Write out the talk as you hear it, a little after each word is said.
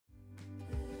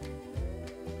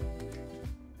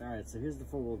Alright, so here's the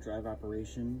four-wheel drive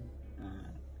operation.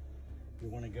 We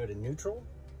want to go to neutral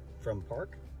from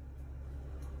park.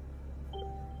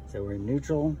 So we're in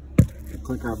neutral. We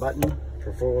click our button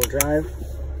for four-wheel drive.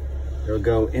 It'll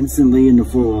go instantly into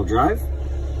four-wheel drive.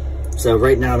 So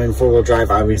right now I'm in four-wheel drive.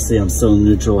 Obviously I'm still in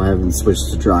neutral. I haven't switched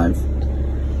to drive.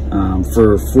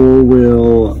 For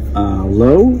four-wheel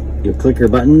low, you'll click your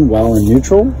button while in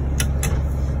neutral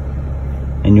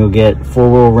and you'll get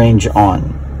four-wheel range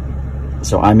on.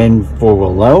 So I'm in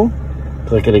four-wheel low,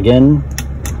 click it again,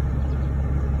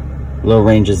 low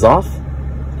range is off.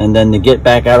 And then to get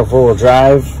back out of four-wheel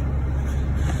drive,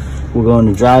 we'll go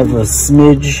into drive a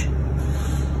smidge.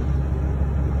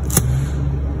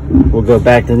 We'll go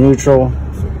back to neutral,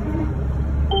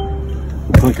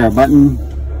 click our button,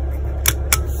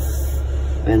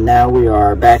 and now we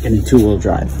are back into two-wheel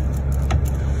drive.